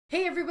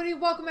Hey everybody,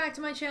 welcome back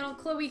to my channel.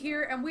 Chloe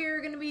here, and we are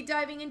going to be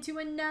diving into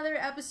another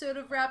episode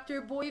of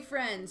Raptor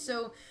Boyfriend.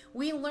 So,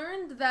 we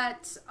learned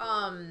that,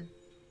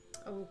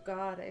 oh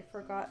god, I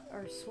forgot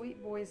our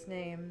sweet boy's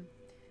name.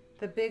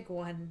 The big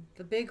one,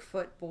 the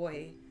Bigfoot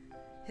boy.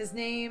 His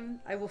name,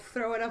 I will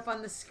throw it up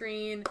on the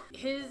screen.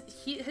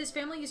 His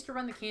family used to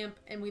run the camp,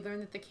 and we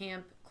learned that the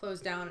camp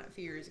closed down a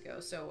few years ago.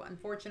 So,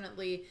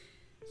 unfortunately,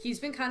 he's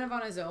been kind of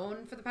on his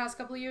own for the past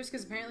couple of years,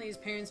 because apparently his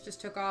parents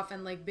just took off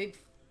and, like,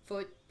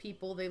 Bigfoot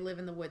people, they live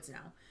in the woods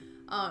now.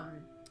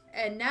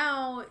 And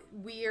now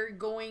we are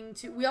going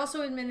to, we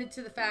also admitted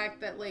to the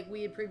fact that, like,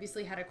 we had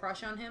previously had a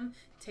crush on him.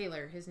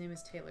 Taylor, his name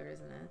is Taylor,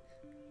 isn't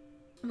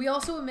it? We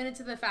also admitted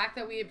to the fact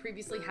that we had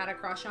previously had a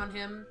crush on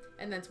him,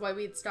 and that's why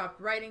we had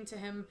stopped writing to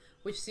him,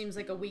 which seems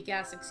like a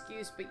weak-ass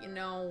excuse, but you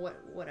know,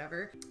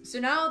 whatever. So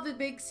now the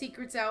big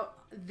secret's out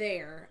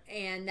there,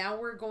 and now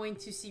we're going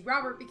to see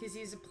Robert because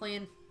he's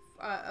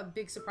a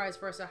big surprise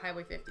for us at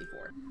Highway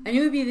 54. I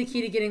knew it would be the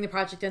key to getting the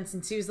project done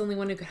since he was the only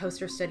one who could host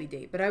our study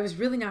date, but I was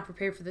really not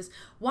prepared for this.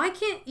 Why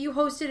can't you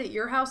host it at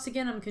your house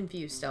again? I'm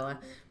confused, Stella.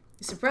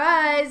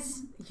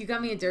 Surprise! You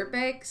got me a dirt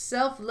bike?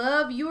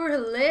 Self-love? You were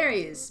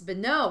hilarious. But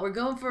no, we're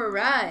going for a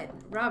ride.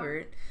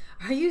 Robert,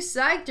 are you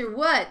psyched or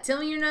what? Tell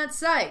me you're not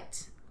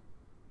psyched.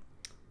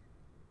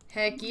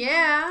 Heck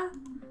yeah.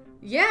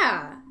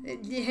 Yeah.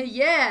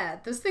 Yeah.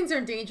 Those things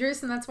aren't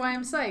dangerous, and that's why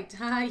I'm psyched.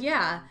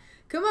 Yeah.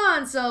 Come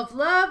on,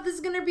 self-love. This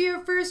is gonna be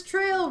our first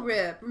trail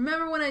rip.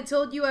 Remember when I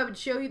told you I would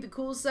show you the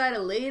cool side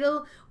of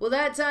Ladle? Well,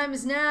 that time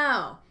is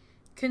now.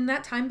 Couldn't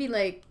that time be,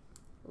 like,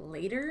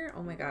 later?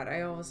 Oh my god, I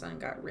all of a sudden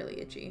got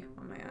really itchy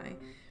on my eye.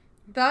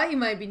 Thought you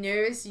might be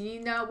nervous. You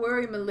need not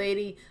worry, my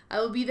lady. I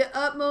will be the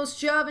utmost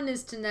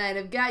chauvinist tonight.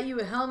 I've got you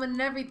a helmet and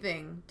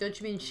everything.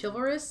 Don't you mean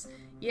chivalrous?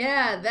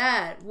 Yeah,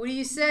 that. What do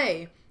you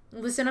say?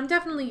 Listen, I'm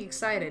definitely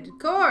excited. Of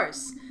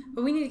course.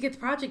 But we need to get the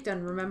project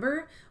done,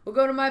 remember? We'll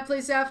go to my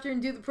place after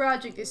and do the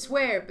project, I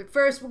swear. But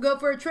first, we'll go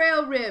for a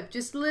trail rip.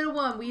 Just a little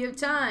one. We have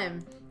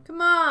time. Come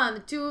on,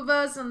 the two of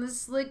us on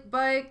this slick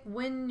bike,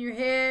 wind in your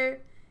hair,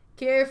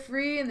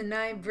 carefree in the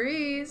night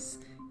breeze.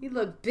 You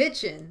look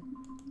bitchin'.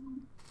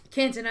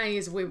 Can't deny he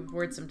is a wayward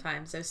word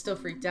sometimes. I was still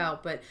freaked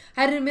out, but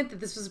I had to admit that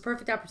this was a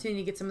perfect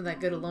opportunity to get some of that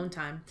good alone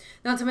time.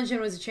 Not to mention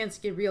it was a chance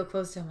to get real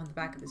close to him on the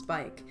back of his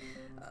bike.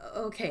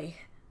 Okay.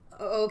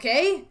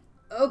 Okay?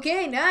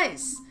 Okay,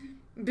 nice.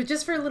 But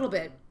just for a little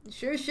bit.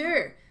 Sure,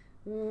 sure.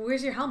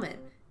 Where's your helmet?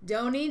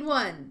 Don't need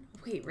one.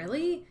 Wait,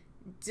 really?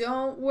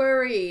 Don't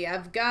worry.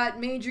 I've got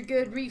major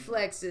good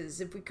reflexes.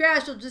 If we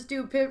crash, I'll just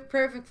do a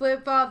perfect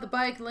flip off the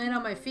bike and land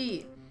on my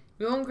feet.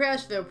 We won't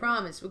crash though,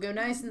 promise. We'll go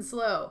nice and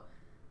slow.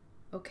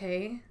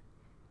 Okay.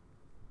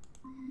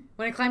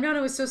 When I climbed down,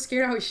 I was so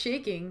scared I was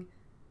shaking.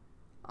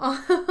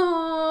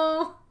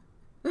 Oh,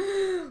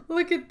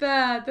 look at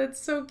that. That's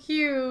so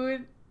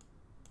cute.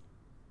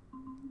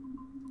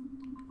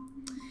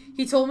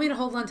 He told me to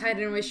hold on tight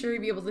and I was sure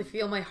he'd be able to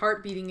feel my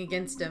heart beating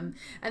against him.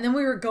 And then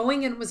we were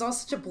going and it was all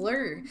such a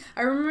blur.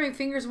 I remember my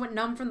fingers went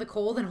numb from the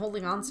cold and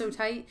holding on so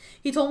tight.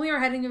 He told me we were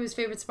heading to his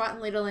favorite spot in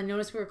Ladle and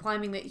noticed we were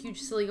climbing that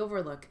huge silly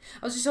overlook.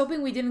 I was just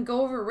hoping we didn't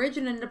go over a ridge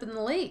and end up in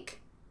the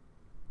lake.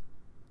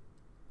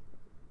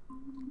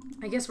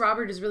 I guess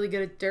Robert is really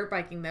good at dirt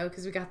biking though,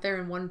 because we got there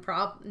in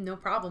no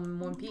problem in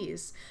one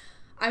piece.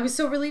 I was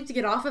so relieved to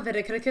get off of it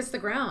I could have kissed the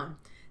ground.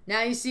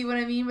 Now you see what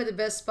I mean by the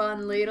best spot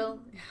in Ladle?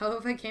 How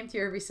have I camped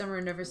here every summer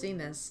and never seen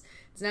this?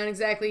 It's not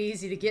exactly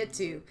easy to get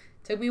to.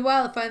 Took me a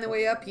while to find the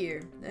way up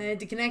here. I had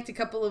to connect a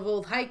couple of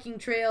old hiking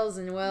trails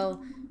and,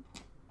 well,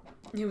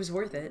 it was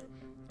worth it.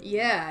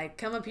 Yeah, I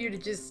come up here to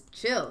just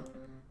chill.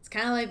 It's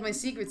kind of like my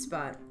secret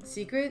spot.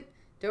 Secret?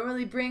 Don't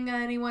really bring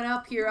anyone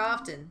up here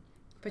often.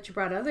 But you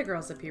brought other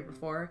girls up here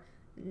before.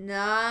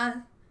 Nah,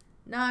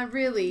 not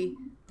really.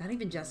 Not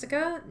even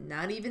Jessica?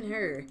 Not even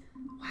her.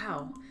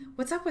 Wow.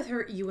 What's up with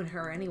you and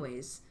her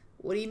anyways?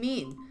 What do you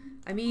mean?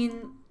 I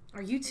mean,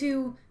 are you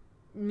two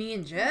me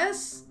and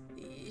Jess?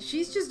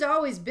 She's just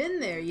always been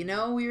there, you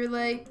know? We were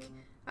like,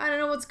 I don't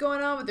know what's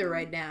going on with her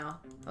right now.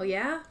 Oh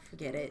yeah?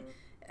 Forget it.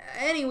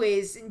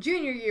 Anyways, in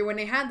junior year when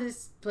I had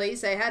this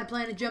place, I had a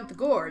plan to jump the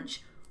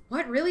gorge.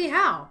 What? Really?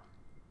 How?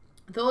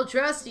 The old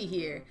trusty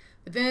here.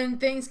 But then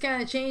things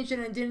kind of changed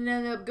and I didn't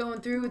end up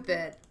going through with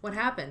that. What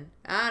happened?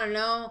 I don't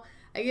know.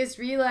 I just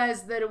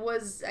realized that it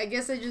was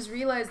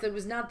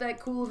not that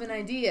cool of an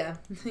idea.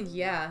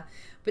 Yeah.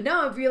 But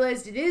now I've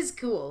realized it is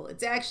cool.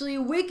 It's actually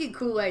a wicked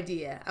cool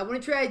idea. I want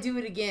to try to do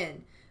it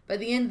again. By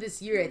the end of this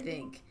year, I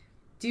think.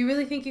 Do you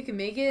really think you can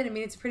make it? I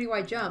mean, it's a pretty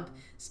wide jump.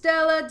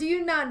 Stella, do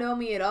you not know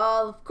me at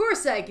all? Of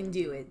course I can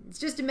do it. It's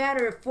just a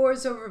matter of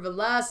force over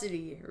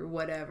velocity, or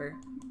whatever.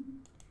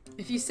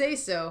 If you say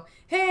so.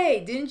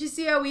 Hey, didn't you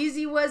see how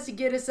easy it was to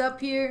get us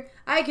up here?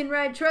 I can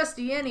ride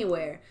Trusty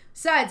anywhere.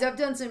 Besides, I've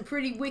done some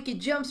pretty wicked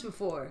jumps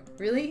before.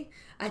 Really?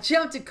 I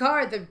jumped a car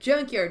at the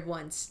junkyard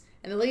once,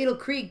 and the Ladle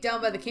Creek down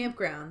by the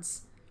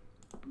campgrounds.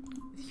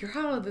 You're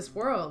out of this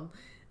world.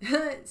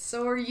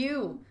 So are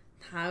you.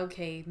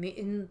 Okay,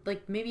 in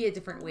like maybe a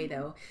different way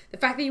though. The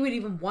fact that you would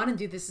even want to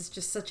do this is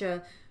just such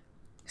a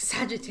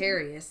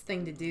Sagittarius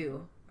thing to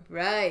do.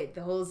 Right,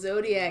 the whole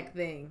zodiac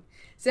thing.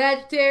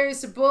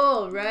 Sagittarius or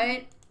bull,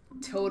 right?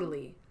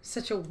 Totally.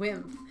 Such a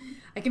wimp.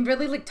 I can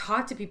barely, like,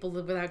 talk to people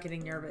without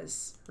getting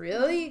nervous.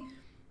 Really?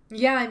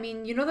 Yeah, I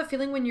mean, you know the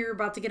feeling when you're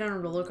about to get on a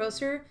roller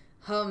coaster?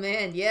 Oh,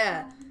 man,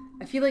 yeah.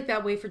 I feel like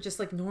that way for just,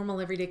 like, normal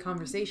everyday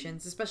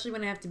conversations, especially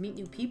when I have to meet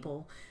new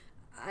people.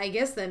 I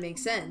guess that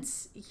makes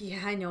sense.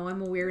 Yeah, I know,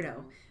 I'm a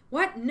weirdo.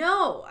 What?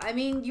 No! I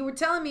mean, you were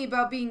telling me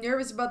about being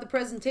nervous about the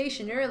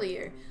presentation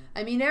earlier.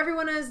 I mean,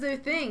 everyone has their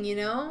thing, you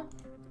know?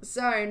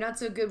 Sorry, not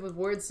so good with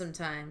words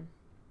sometime.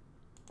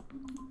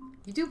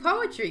 You do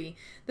poetry.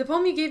 The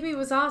poem you gave me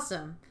was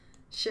awesome.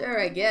 Sure,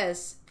 I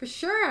guess. For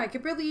sure, I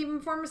could barely even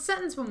form a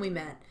sentence when we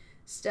met.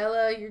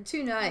 Stella, you're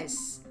too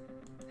nice.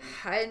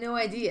 I had no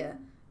idea.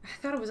 I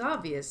thought it was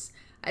obvious.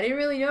 I didn't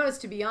really notice,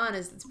 to be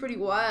honest. It's pretty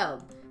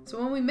wild. So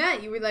when we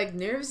met, you were, like,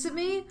 nervous at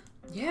me?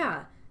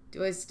 Yeah.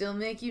 Do I still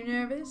make you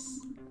nervous?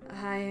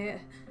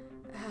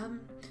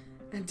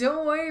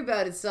 Don't worry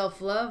about it,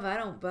 self-love. I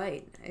don't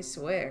bite. I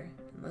swear.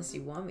 Unless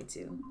you want me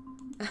to.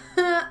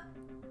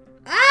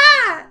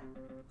 Ah!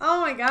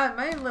 Oh my god,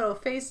 my little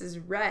face is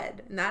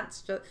red. And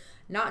that's just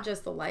not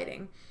just the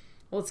lighting.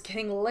 Well, it's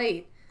getting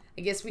late.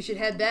 I guess we should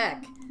head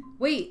back.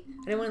 Wait,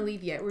 I didn't want to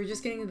leave yet. We were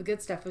just getting to the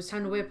good stuff. It was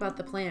time to whip out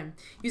the plan.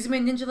 Using my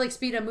ninja-like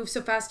speed, I moved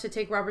so fast to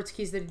take Robert's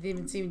keys that he didn't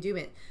even see me do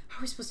it. How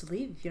are we supposed to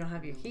leave if you don't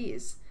have your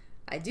keys?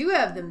 I do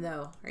have them,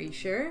 though. Are you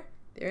sure?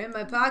 They're in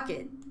my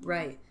pocket.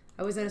 Right.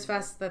 I wasn't as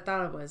fast as I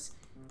thought I was.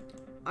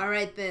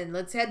 Alright then,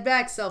 let's head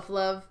back,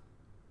 self-love.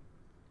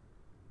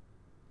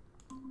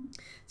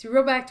 So we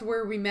rode back to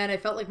where we met. I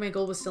felt like my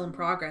goal was still in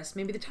progress.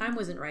 Maybe the time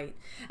wasn't right.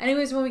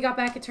 Anyways, when we got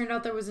back, it turned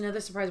out there was another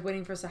surprise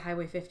waiting for us at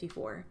Highway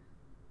 54.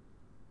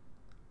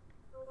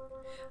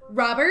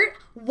 Robert?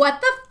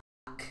 What the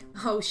fuck?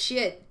 Oh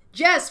shit.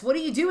 Jess, what are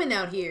you doing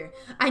out here?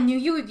 I knew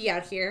you would be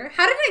out here.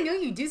 How did I know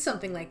you'd do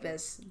something like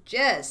this?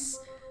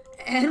 Jess.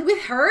 And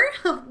with her?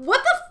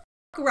 What the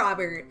fuck,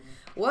 Robert?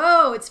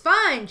 Whoa, it's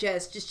fine,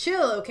 Jess. Just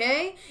chill,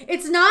 okay?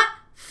 It's not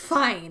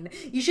fine.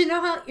 You should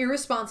know how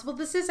irresponsible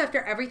this is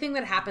after everything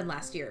that happened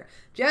last year.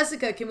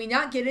 Jessica, can we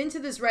not get into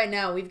this right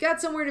now? We've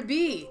got somewhere to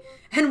be.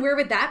 And where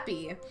would that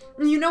be?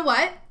 You know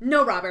what?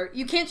 No, Robert.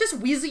 You can't just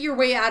weasel your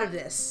way out of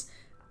this.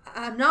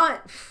 I'm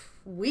not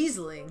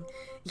weaseling.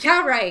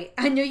 Yeah, right.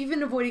 I know you've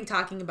been avoiding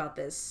talking about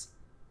this.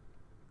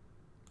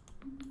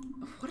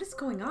 What is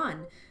going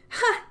on?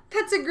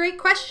 That's a great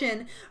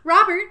question.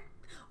 Robert,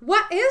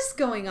 what is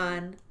going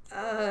on?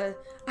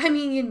 I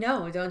mean, you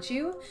know, don't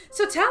you?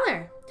 So tell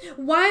her.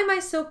 Why am I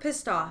so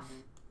pissed off?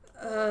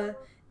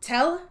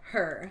 Tell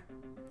her.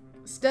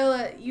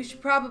 Stella, you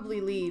should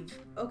probably leave.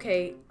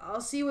 Okay,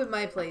 I'll see you at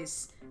my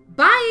place.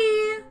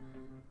 Bye!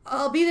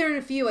 I'll be there in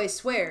a few, I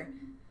swear.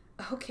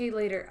 Okay,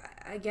 later,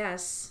 I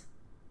guess.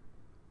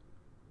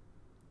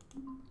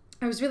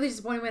 I was really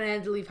disappointed when I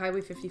had to leave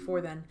Highway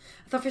 54 then.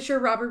 I thought for sure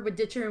Robert would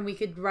ditch her and we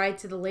could ride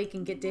to the lake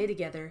and get Day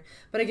together.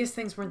 But I guess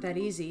things weren't that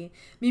easy.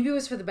 Maybe it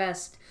was for the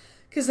best.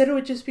 Because then it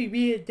would just be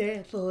me and Day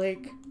at the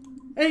lake.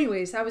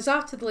 Anyways, I was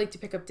off to the lake to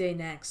pick up Day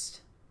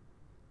next.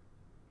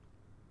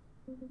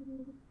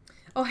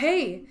 Oh,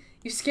 hey!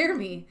 You scare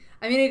me.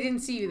 I mean, I didn't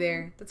see you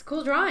there. That's a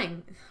cool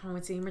drawing. Oh,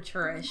 it's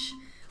amateurish.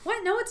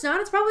 What? No, it's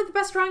not. It's probably the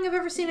best drawing I've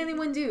ever seen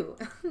anyone do.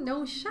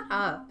 No, shut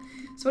up.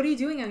 So what are you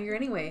doing out here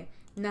anyway?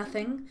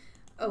 Nothing.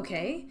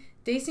 Okay.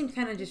 Day seemed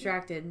kind of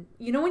distracted.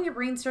 You know when your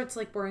brain starts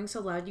like boring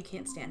so loud you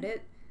can't stand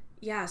it?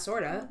 Yeah,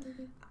 sorta.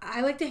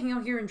 I like to hang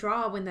out here and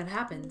draw when that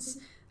happens.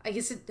 I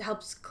guess it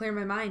helps clear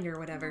my mind or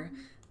whatever.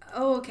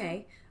 Oh,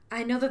 okay.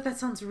 I know that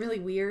sounds really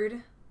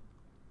weird.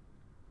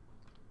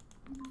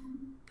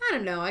 I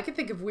don't know. I could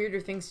think of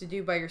weirder things to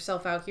do by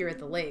yourself out here at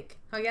the lake.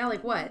 Oh yeah,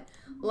 like what?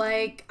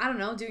 Like, I don't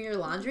know, doing your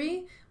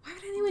laundry? Why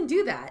would anyone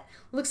do that?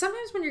 Look,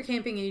 sometimes when you're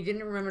camping and you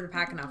didn't remember to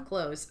pack enough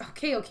clothes.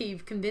 Okay,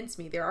 you've convinced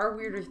me. There are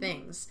weirder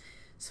things.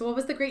 So what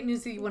was the great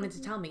news that you wanted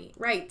to tell me?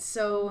 Right,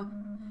 so...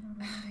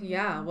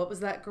 Yeah, what was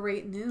that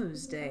great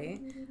news,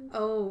 Day?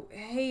 Oh,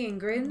 hey,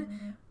 Ingrid.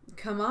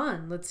 Come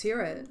on, let's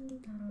hear it.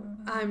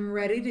 I'm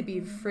ready to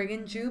be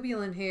friggin'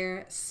 jubilant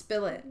here.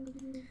 Spill it.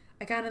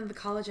 I got into the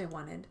college I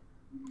wanted.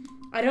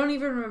 I don't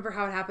even remember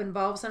how it happened,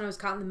 but all of a sudden I was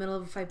caught in the middle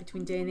of a fight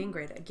between Day and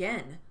Ingrid.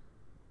 Again.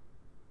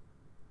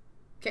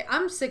 Okay,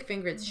 I'm sick of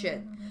Ingrid's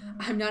shit.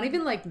 I'm not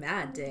even, like,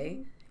 mad,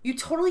 Day. You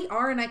totally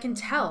are, and I can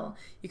tell.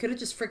 You could have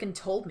just frickin'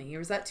 told me, or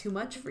was that too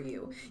much for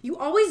you? You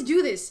always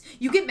do this.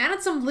 You get mad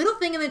at some little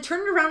thing and then turn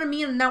it around on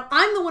me, and now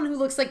I'm the one who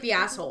looks like the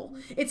asshole.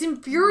 It's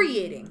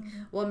infuriating.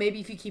 Well, maybe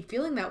if you keep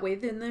feeling that way,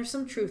 then there's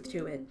some truth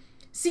to it.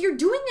 See, you're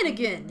doing it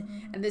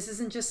again. And this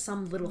isn't just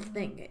some little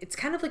thing. It's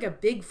kind of like a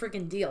big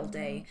friggin' deal,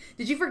 Day.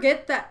 Did you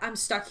forget that I'm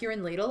stuck here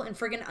in Ladle in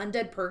friggin'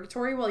 undead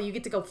purgatory while you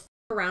get to go f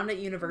around at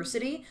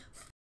university?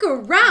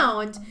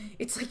 Around?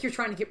 It's like you're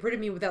trying to get rid of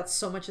me without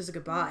so much as a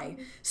goodbye.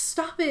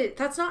 Stop it.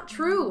 That's not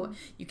true.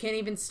 You can't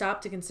even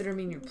stop to consider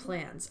me in your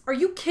plans. Are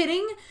you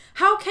kidding?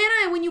 How can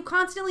I when you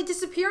constantly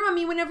disappear on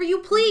me whenever you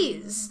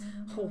please?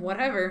 Oh,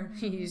 whatever.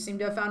 You seem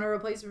to have found a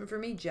replacement for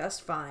me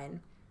just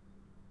fine.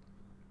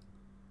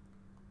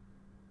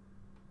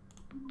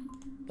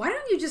 Why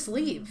don't you just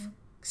leave?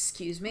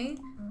 Excuse me?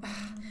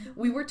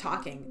 We were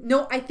talking.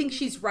 No, I think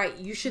she's right.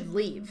 You should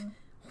leave.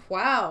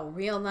 Wow,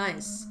 real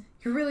nice.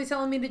 You're really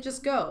telling me to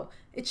just go.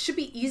 It should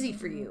be easy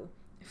for you.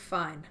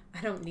 Fine.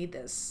 I don't need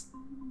this.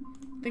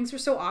 Things were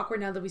so awkward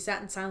now that we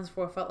sat in silence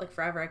for what felt like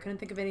forever. I couldn't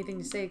think of anything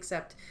to say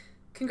except,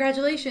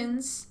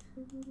 congratulations.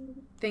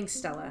 Thanks,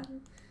 Stella.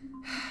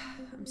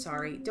 I'm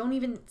sorry. Don't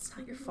even... It's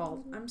not your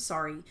fault. I'm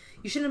sorry.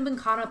 You shouldn't have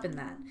been caught up in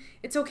that.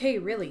 It's okay,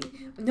 really.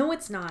 No,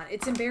 it's not.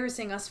 It's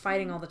embarrassing us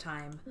fighting all the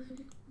time.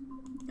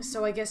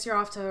 So I guess you're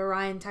off to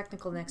Orion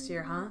Technical next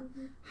year, huh?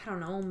 I don't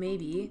know.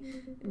 Maybe.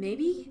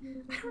 Maybe?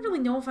 I don't really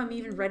know if I'm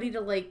even ready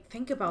to, like,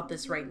 think about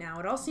this right now.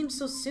 It all seems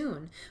so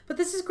soon. But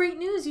this is great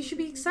news. You should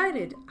be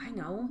excited. I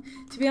know.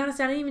 To be honest,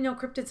 I didn't even know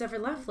Cryptids ever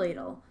left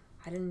Ladle.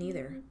 I didn't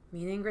either.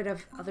 Me and Ingrid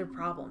have other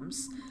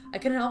problems. I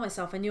couldn't help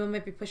myself. I knew I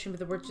might be pushing, but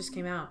the word just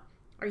came out.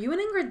 Are you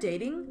and Ingrid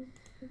dating?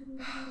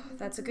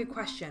 That's a good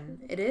question.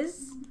 It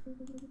is?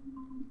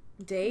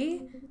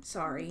 Day?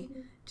 Sorry.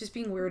 Just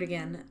being weird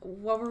again.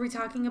 What were we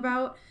talking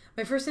about?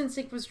 My first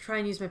instinct was to try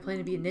and use my plan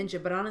to be a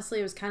ninja, but honestly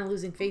I was kind of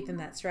losing faith in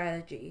that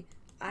strategy.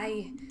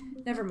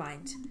 Never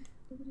mind.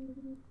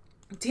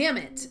 Damn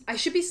it! I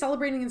should be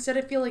celebrating, instead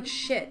I feel like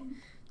shit.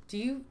 Do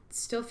you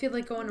still feel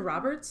like going to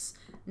Roberts?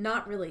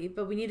 Not really,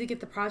 but we need to get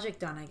the project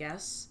done, I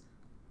guess.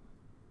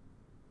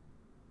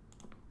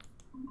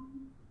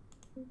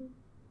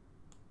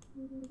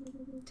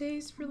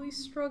 Day's really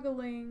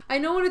struggling. I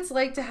know what it's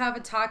like to have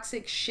a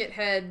toxic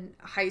shithead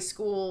high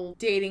school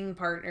dating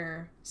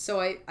partner,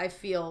 so I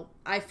feel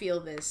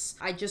this.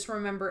 I just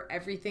remember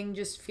everything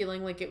just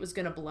feeling like it was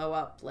gonna blow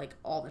up like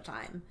all the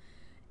time,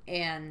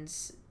 and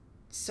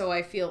so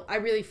I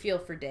really feel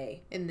for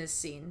Day in this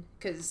scene,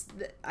 because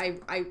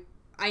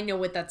I know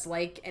what that's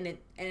like, and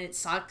it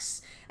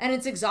sucks, and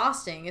it's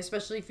exhausting,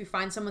 especially if you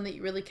find someone that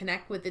you really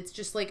connect with. It's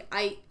just like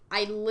I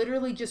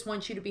literally just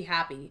want you to be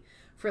happy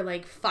for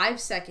like 5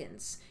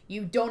 seconds.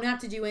 You don't have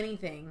to do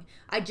anything.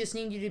 I just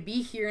need you to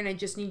be here, and I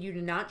just need you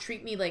to not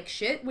treat me like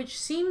shit, which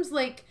seems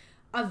like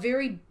a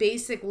very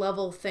basic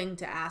level thing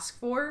to ask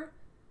for.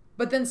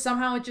 But then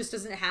somehow it just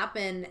doesn't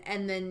happen,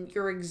 and then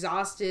you're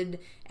exhausted,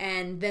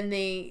 and then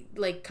they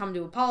like come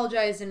to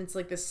apologize, and it's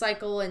like this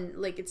cycle, and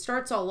like it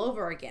starts all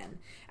over again.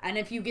 And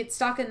if you get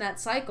stuck in that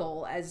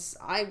cycle, as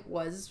I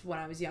was when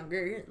I was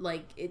younger,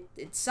 like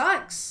it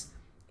sucks.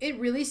 It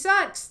really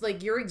sucks.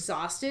 Like, you're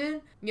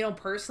exhausted. You know,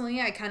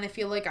 personally, I kind of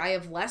feel like I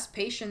have less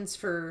patience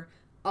for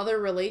other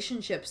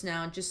relationships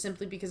now, just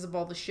simply because of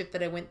all the shit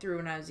that I went through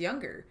when I was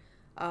younger.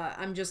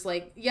 I'm just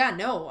like, yeah,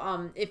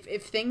 no,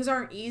 if things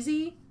aren't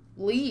easy,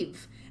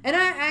 leave. And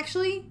I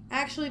actually,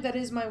 that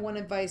is my one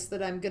advice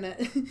that I'm gonna,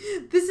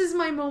 this is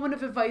my moment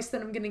of advice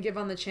that I'm gonna give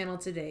on the channel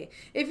today.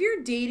 If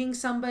you're dating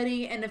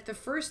somebody, and if the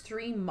first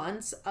 3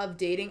 months of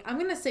dating, I'm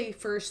gonna say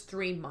first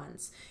 3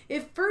 months.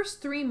 If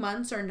first 3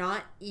 months are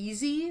not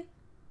easy,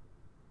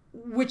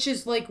 which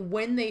is like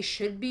when they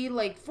should be,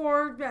 like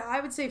I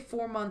would say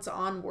 4 months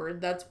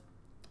onward, that's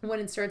when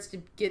it starts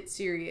to get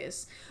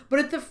serious. But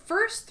if the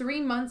first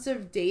 3 months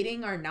of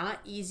dating are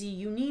not easy,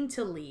 you need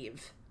to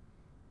leave.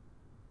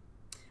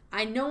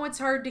 I know it's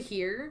hard to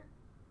hear,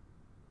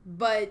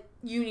 but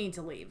you need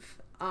to leave.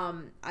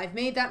 I've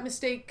made that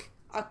mistake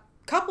a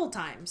couple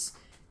times,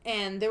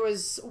 and there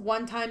was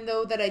one time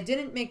though that I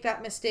didn't make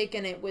that mistake,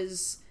 and it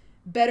was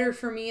better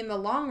for me in the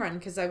long run,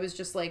 because I was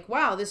just like,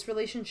 wow, this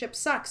relationship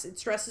sucks. It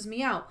stresses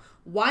me out.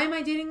 Why am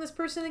I dating this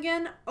person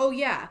again? Oh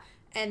yeah.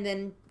 And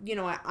then, you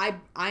know, I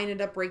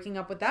ended up breaking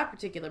up with that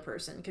particular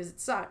person because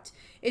it sucked.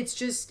 It's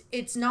just,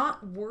 it's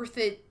not worth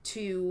it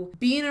to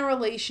be in a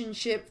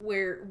relationship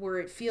where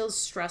it feels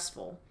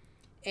stressful.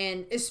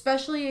 And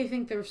especially, I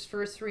think those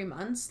first 3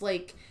 months,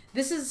 like,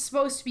 this is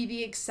supposed to be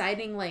the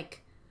exciting,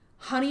 like,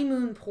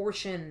 honeymoon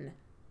portion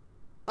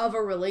of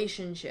a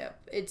relationship.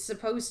 It's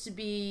supposed to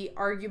be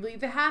arguably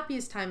the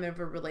happiest time of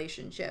a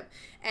relationship.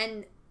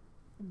 And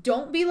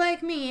don't be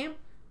like me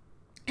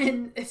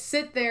and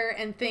sit there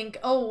and think,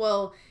 oh,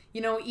 well,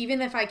 you know,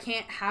 even if I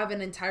can't have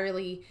an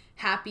entirely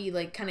happy,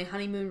 like, kind of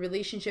honeymoon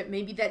relationship,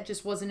 maybe that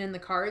just wasn't in the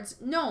cards.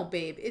 No,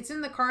 babe, it's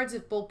in the cards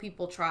if both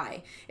people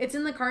try. It's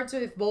in the cards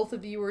if both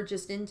of you are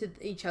just into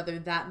each other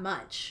that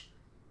much.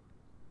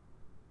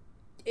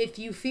 If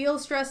you feel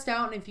stressed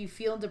out and if you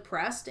feel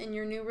depressed in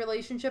your new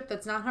relationship,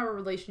 that's not how a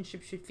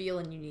relationship should feel,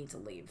 and you need to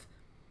leave.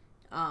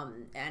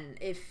 And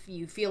if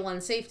you feel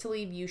unsafe to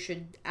leave, you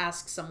should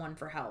ask someone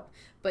for help.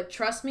 But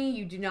trust me,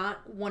 you do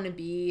not want to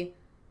be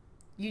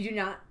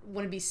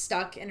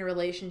stuck in a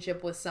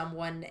relationship with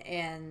someone,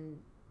 and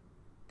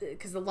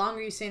because the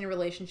longer you stay in a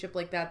relationship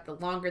like that, the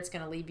longer it's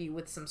going to leave you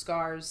with some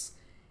scars,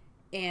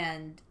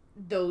 and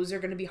those are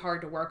going to be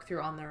hard to work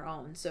through on their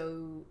own.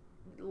 So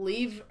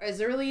leave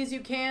as early as you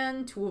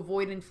can to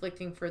avoid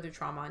inflicting further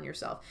trauma on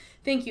yourself.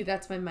 Thank you.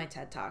 That's my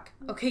TED Talk.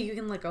 Okay, you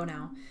can let go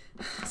now.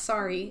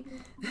 Sorry.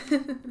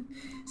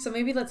 So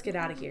maybe let's get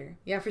out of here.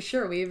 Yeah, for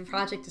sure. We have a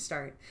project to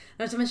start.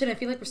 Not to mention, I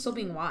feel like we're still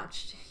being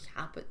watched.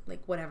 happen.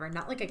 Like, whatever.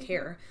 Not like I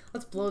care.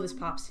 Let's blow this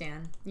pop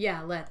stand.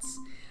 Yeah, let's.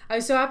 I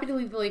was so happy to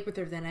leave the lake with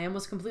her then. I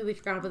almost completely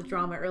forgot about the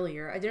drama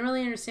earlier. I didn't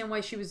really understand why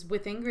she was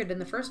with Ingrid in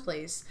the first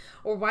place,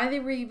 or why they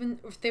were even,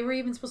 if they were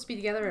even supposed to be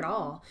together at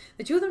all.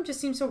 The two of them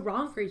just seemed so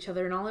wrong for each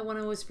other, and all I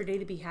wanted was for Day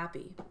to be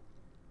happy.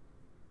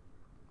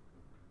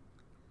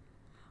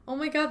 Oh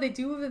my god, they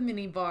do have a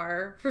mini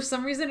bar. For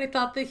some reason, I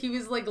thought that he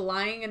was, like,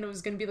 lying and it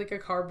was going to be, like, a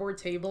cardboard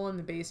table in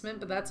the basement,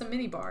 but that's a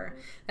mini bar.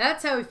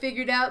 That's how we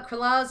figured out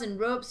claws and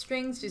rope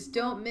strings just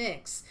don't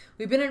mix.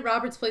 We've been at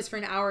Robert's place for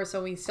an hour,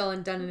 so we still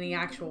haven't done any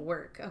actual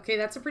work. Okay,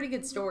 that's a pretty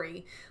good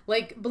story.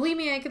 Like, believe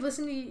me, I could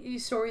listen to you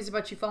stories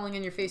about you falling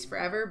on your face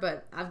forever,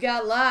 but I've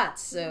got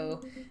lots,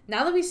 so...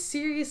 Now that we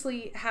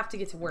seriously have to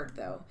get to work,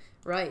 though.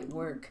 Right,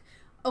 work.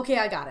 Okay,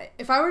 I got it.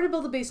 If I were to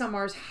build a base on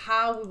Mars,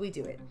 how would we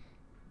do it?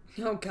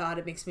 Oh god,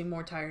 it makes me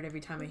more tired every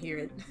time I hear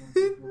it.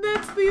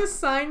 That's the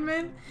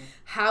assignment.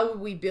 How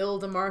would we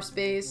build a Mars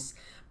base?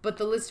 But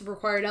the list of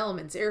required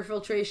elements, air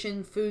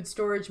filtration, food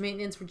storage,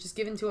 maintenance, were just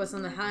given to us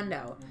on the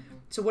handout.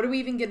 So what are we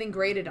even getting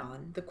graded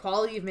on? The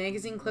quality of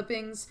magazine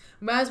clippings?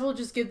 We might as well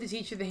just give the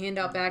teacher the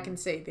handout back and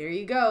say, there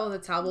you go,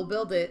 that's how we'll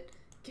build it.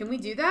 Can we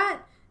do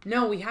that?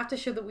 No, we have to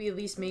show that we at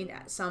least made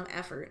some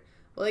effort.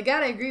 Well, I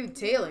gotta agree with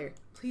Taylor.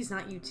 Please,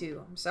 not you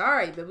two. I'm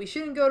sorry, but we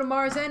shouldn't go to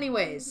Mars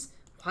anyways.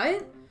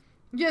 What?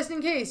 Just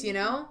in case, you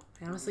know?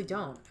 I honestly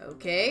don't.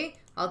 Okay?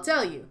 I'll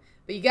tell you.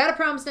 But you gotta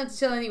promise not to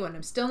tell anyone.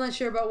 I'm still not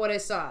sure about what I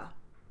saw.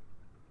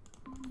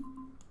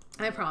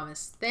 I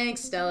promise.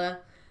 Thanks, Stella.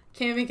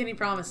 Can't make any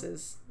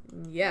promises.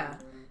 Yeah.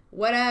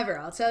 Whatever.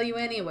 I'll tell you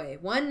anyway.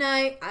 One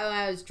night,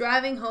 I was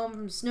driving home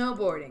from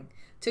snowboarding.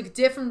 Took a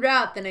different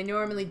route than I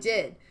normally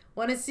did.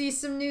 Want to see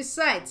some new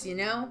sights, you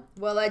know?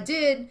 Well, I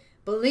did.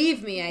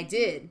 Believe me, I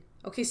did.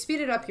 Okay,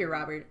 speed it up here,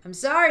 Robert. I'm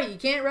sorry. You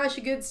can't rush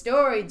a good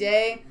story,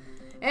 Day.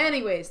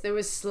 Anyways, there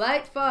was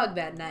slight fog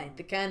that night,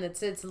 the kind that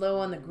sits low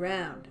on the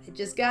ground. I'd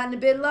just gotten a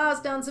bit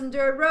lost on some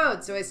dirt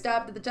road, so I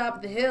stopped at the top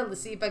of the hill to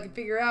see if I could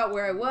figure out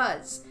where I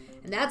was.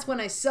 And that's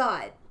when I saw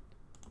it.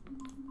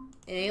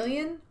 An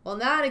alien? Well,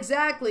 not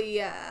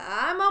exactly.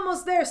 I'm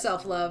almost there,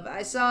 Self-Love.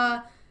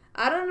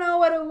 I don't know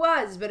what it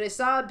was, but I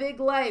saw a big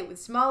light with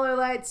smaller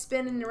lights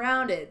spinning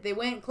around it. They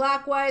went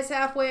clockwise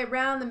halfway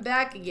around and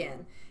back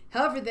again.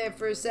 Hovered there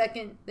for a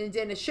second, then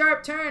did a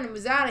sharp turn and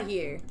was out of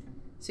here.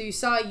 So you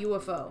saw a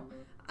UFO.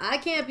 I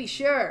can't be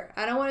sure.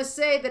 I don't want to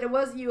say that it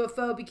was a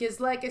UFO because,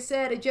 like I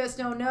said, I just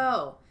don't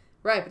know.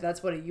 Right, but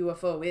that's what a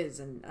UFO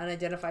is, an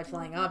unidentified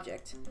flying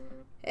object.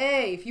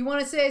 Hey, if you want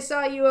to say I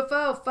saw a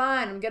UFO,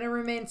 fine. I'm going to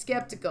remain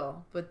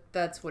skeptical, but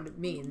that's what it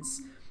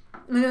means.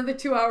 Another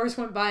 2 hours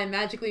went by and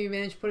magically we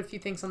managed to put a few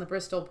things on the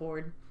Bristol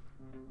board.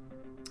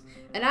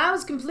 And I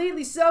was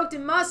completely soaked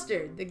in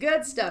mustard. The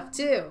good stuff,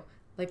 too.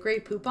 Like Grey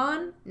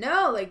Poupon?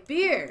 No, like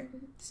beer.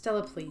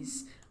 Stella,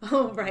 please.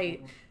 Oh,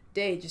 right.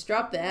 Day, just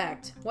drop the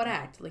act. What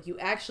act? Like you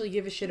actually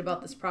give a shit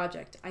about this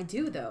project. I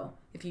do, though.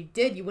 If you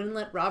did, you wouldn't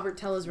let Robert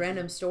tell his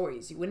random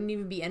stories. You wouldn't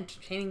even be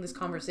entertaining this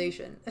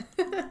conversation.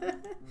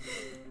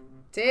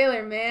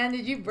 Taylor, man,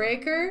 did you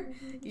break her?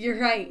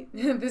 You're right.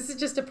 This is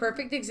just a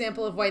perfect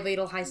example of why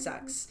Ladle High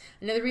sucks.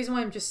 Another reason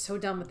why I'm just so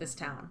done with this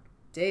town.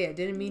 Day, I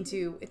didn't mean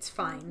to. It's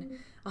fine.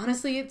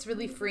 Honestly, it's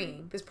really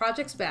freeing. This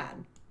project's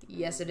bad.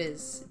 Yes, it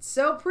is. It's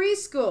so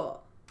preschool.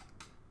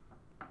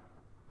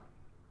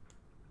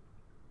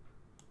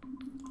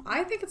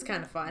 I think it's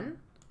kind of fun.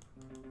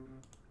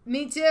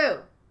 Me too.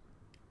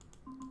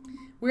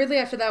 Weirdly,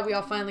 after that, we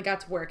all finally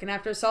got to work, and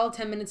after a solid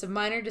 10 minutes of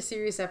minor to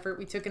serious effort,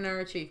 we took in our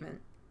achievement.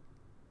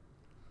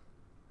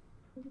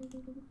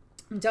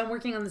 I'm done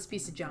working on this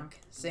piece of junk.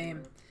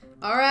 Same.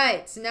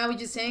 Alright, so now we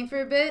just hang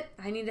for a bit.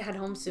 I need to head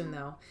home soon,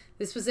 though.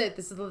 This was it.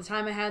 This is the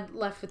time I had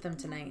left with them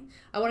tonight.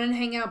 I wanted to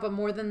hang out, but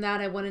more than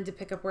that, I wanted to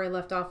pick up where I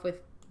left off with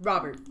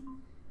Robert.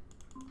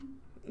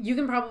 You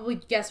can probably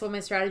guess what my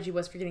strategy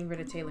was for getting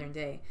rid of Taylor and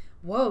Day.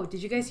 Whoa,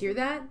 did you guys hear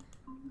that?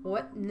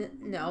 What?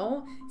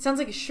 No? It sounds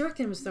like a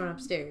shuriken was thrown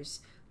upstairs.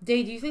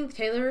 Day, do you think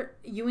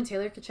you and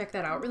Taylor could check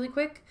that out really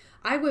quick?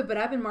 I would, but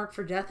I've been marked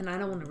for death and I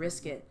don't want to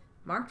risk it.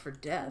 Marked for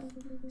death?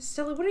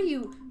 Stella, what are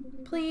you...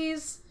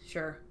 Please?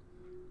 Sure.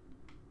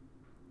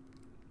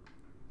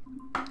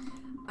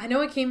 I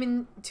know I came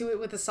into it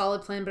with a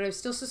solid plan, but I was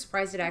still so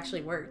surprised it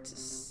actually worked.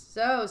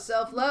 So,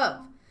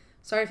 self-love.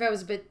 Sorry if I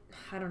was a bit,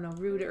 I don't know,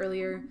 rude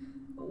earlier.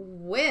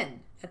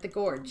 When? At the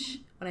Gorge.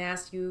 When I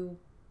asked you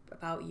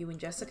about you and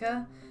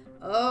Jessica?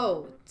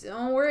 Oh,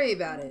 don't worry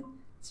about it.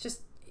 It's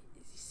just,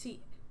 see,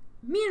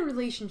 me and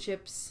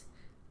relationships...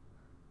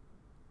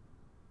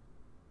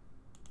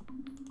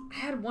 I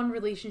had one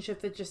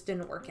relationship that just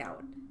didn't work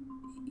out.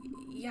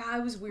 Yeah,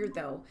 it was weird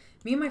though.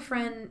 Me and my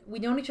friend,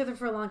 we'd known each other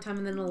for a long time,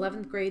 and then in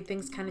 11th grade,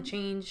 things kind of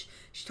changed.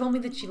 She told me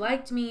that she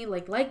liked me,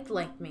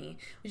 liked me,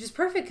 which is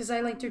perfect because I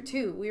liked her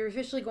too. We were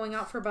officially going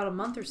out for about a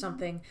month or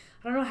something.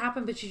 I don't know what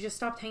happened, but she just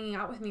stopped hanging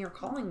out with me or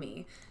calling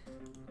me.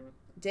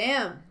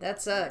 Damn,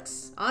 that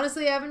sucks.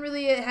 Honestly, I haven't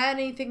really had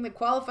anything that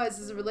qualifies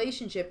as a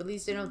relationship. At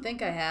least I don't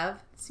think I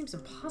have. It seems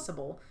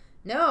impossible.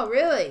 No,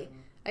 really.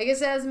 I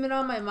guess it hasn't been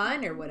on my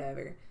mind or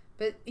whatever.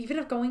 But even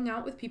if going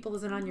out with people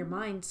isn't on your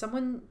mind,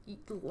 someone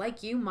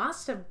like you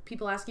must have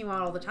people asking you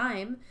out all the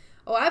time.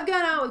 Oh, I've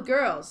gone out with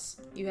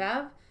girls. You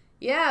have?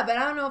 Yeah, but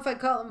I don't know if I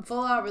call them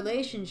full-out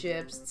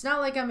relationships. It's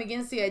not like I'm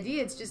against the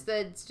idea. It's just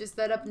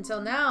that up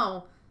until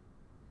now...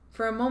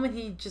 For a moment,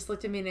 he just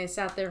looked at me and I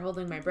sat there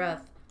holding my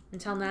breath.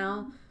 Until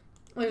now,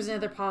 there was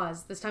another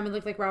pause. This time it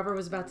looked like Robert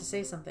was about to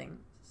say something.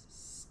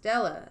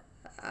 Stella,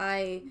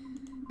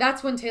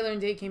 That's when Taylor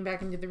and Dave came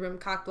back into the room,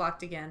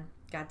 cock-blocked again.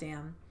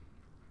 Goddamn.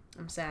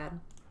 I'm sad.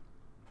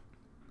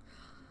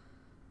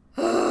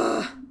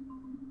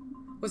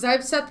 Was I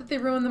upset that they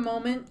ruined the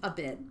moment? A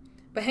bit.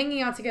 But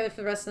hanging out together for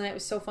the rest of the night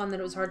was so fun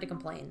that it was hard to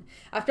complain.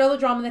 After all the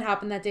drama that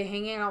happened that day,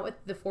 hanging out with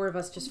the four of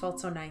us just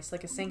felt so nice,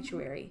 like a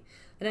sanctuary.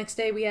 The next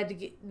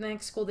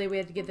school day we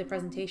had to give the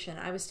presentation.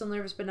 I was still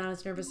nervous, but not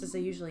as nervous as I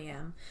usually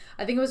am.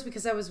 I think it was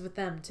because I was with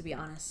them, to be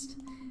honest.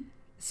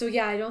 So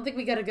yeah, I don't think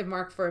we got a good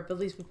mark for it, but at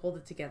least we pulled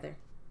it together.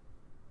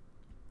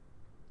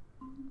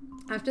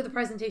 After the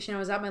presentation, I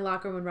was at my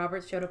locker when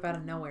Robert showed up out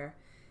of nowhere.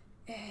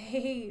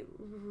 Hey,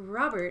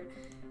 Robert.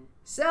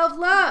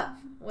 Self-love!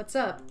 What's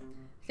up?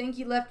 Think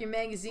you left your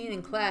magazine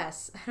in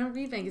class. I don't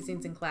read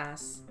magazines in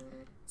class.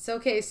 It's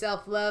okay,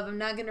 Self-love. I'm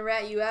not gonna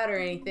rat you out or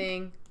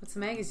anything. What's the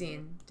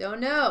magazine? Don't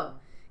know.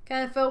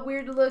 Kinda felt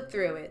weird to look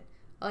through it.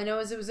 All I know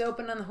is it was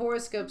open on the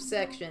horoscope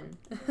section.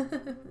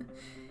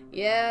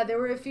 Yeah, there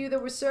were a few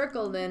that were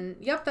circled and...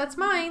 Yep, that's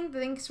mine.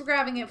 Thanks for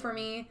grabbing it for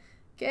me.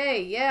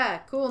 Okay, yeah,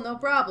 cool, no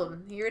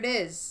problem. Here it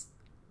is.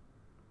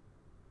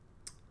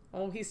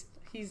 Oh, he's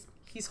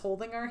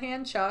holding our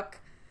hand, Chuck.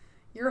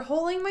 You're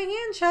holding my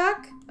hand,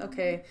 Chuck.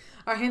 Okay.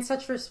 Our hands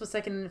touched for a split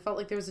second and it felt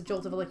like there was a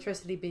jolt of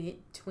electricity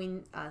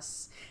between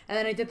us. And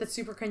then I did that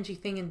super cringy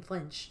thing and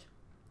flinched.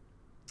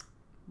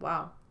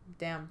 Wow.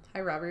 Damn. Hi,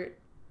 Robert.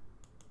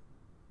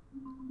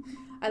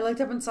 I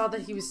looked up and saw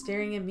that he was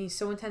staring at me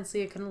so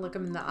intensely I couldn't look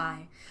him in the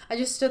eye. I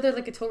just stood there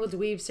like a total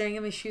dweeb, staring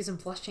at my shoes and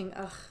blushing.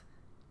 Ugh.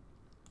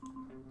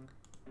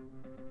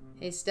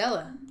 Hey,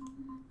 Stella.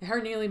 My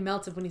heart nearly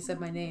melted when he said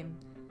my name.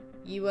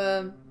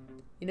 You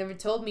never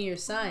told me your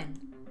sign.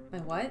 My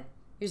what?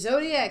 Your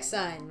zodiac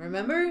sign,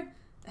 remember?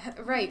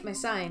 Right, my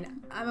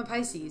sign. I'm a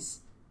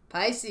Pisces.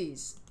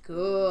 Pisces.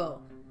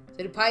 Cool.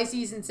 So do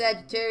Pisces and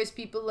Sagittarius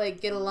people,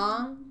 like, get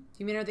along? Do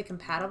you mean are they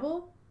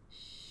compatible?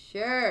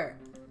 Sure.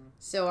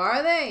 So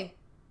are they?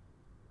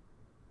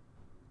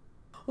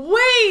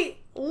 Wait!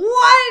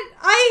 What?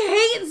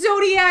 I hate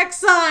zodiac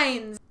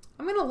signs!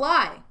 I'm gonna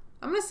lie.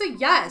 I'm gonna say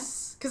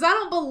yes. Cause I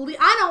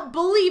don't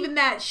believe in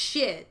that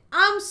shit.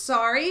 I'm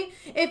sorry.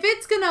 If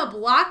it's gonna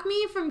block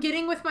me from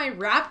getting with my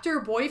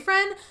Raptor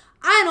boyfriend,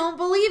 I don't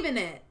believe in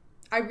it.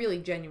 I really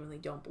genuinely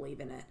don't believe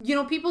in it. You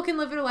know, people can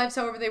live their lives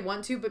however they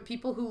want to, but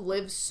people who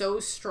live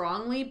so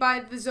strongly by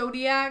the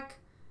zodiac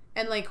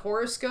and like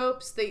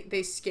horoscopes,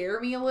 they scare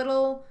me a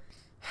little.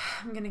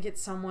 I'm gonna get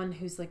someone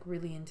who's like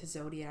really into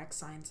zodiac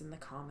signs in the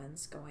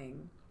comments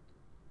going,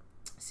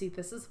 see,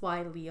 this is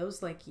why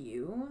Leos like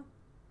you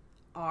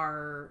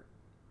are,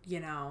 you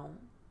know,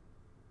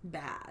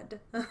 bad.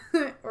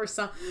 Or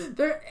some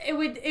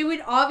it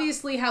would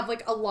obviously have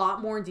like a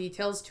lot more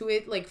details to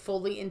it, like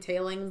fully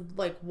entailing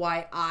like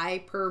why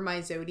I, per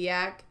my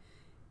zodiac,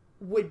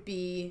 would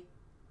be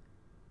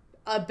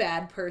a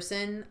bad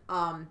person.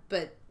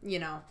 But you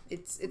know,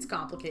 it's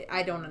complicated.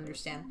 I don't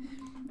understand.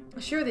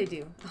 Sure they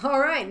do.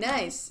 All right,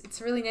 nice.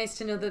 It's really nice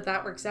to know that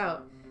that works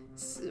out.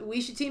 We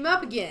should team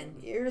up again.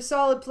 You're a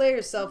solid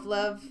player,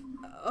 Self-love.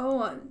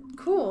 Oh,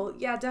 cool.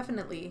 Yeah,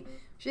 definitely.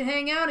 Should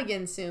hang out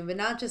again soon, but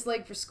not just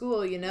like for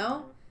school, you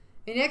know?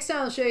 And next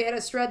time I'll show you how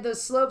to shred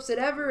those slopes at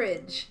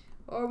Everidge.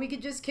 Or we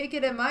could just kick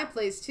it at my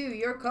place too,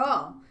 your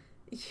call.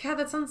 Yeah,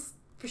 that sounds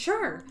for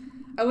sure.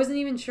 I wasn't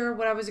even sure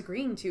what I was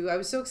agreeing to. I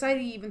was so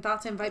excited he even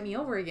thought to invite me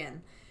over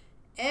again.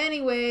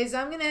 Anyways,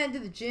 I'm gonna head to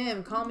the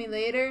gym. Call me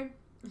later.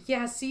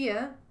 Yeah, see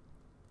ya.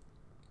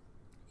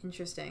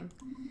 Interesting.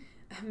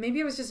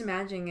 Maybe I was just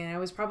imagining it. I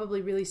was probably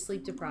really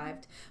sleep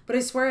deprived. But I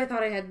swear I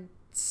thought I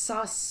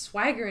saw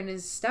swagger in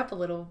his step a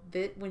little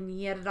bit when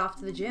he headed off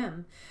to the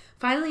gym.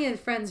 Finally, I had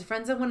friends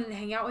that wanted to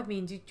hang out with me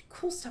and do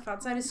cool stuff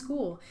outside of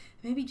school.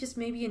 Maybe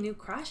a new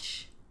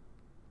crush.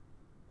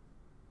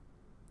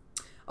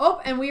 Oh,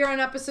 and we are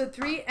on episode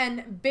 3,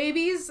 and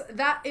babies,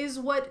 that is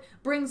what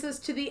brings us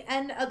to the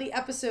end of the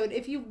episode.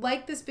 If you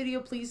like this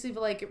video, please leave a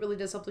like. It really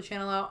does help the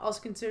channel out.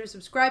 Also consider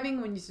subscribing.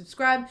 When you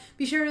subscribe,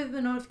 be sure to hit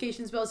the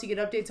notifications bell so you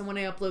get updates on when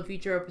I upload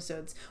future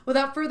episodes.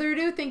 Without further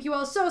ado, thank you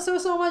all so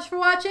much for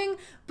watching.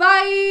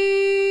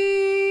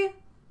 Bye!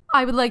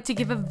 I would like to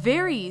give a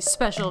very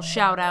special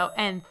shout out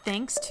and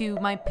thanks to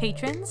my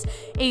patrons,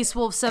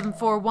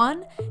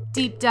 AceWolf741,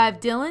 Deep Dive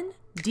Dylan,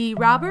 D.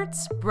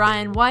 Roberts,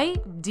 Brian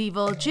White,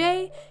 Devil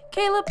J,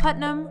 Caleb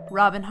Putnam,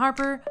 Robin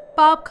Harper,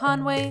 Bob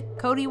Conway,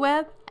 Cody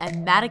Webb,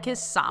 and Maticus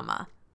Sama.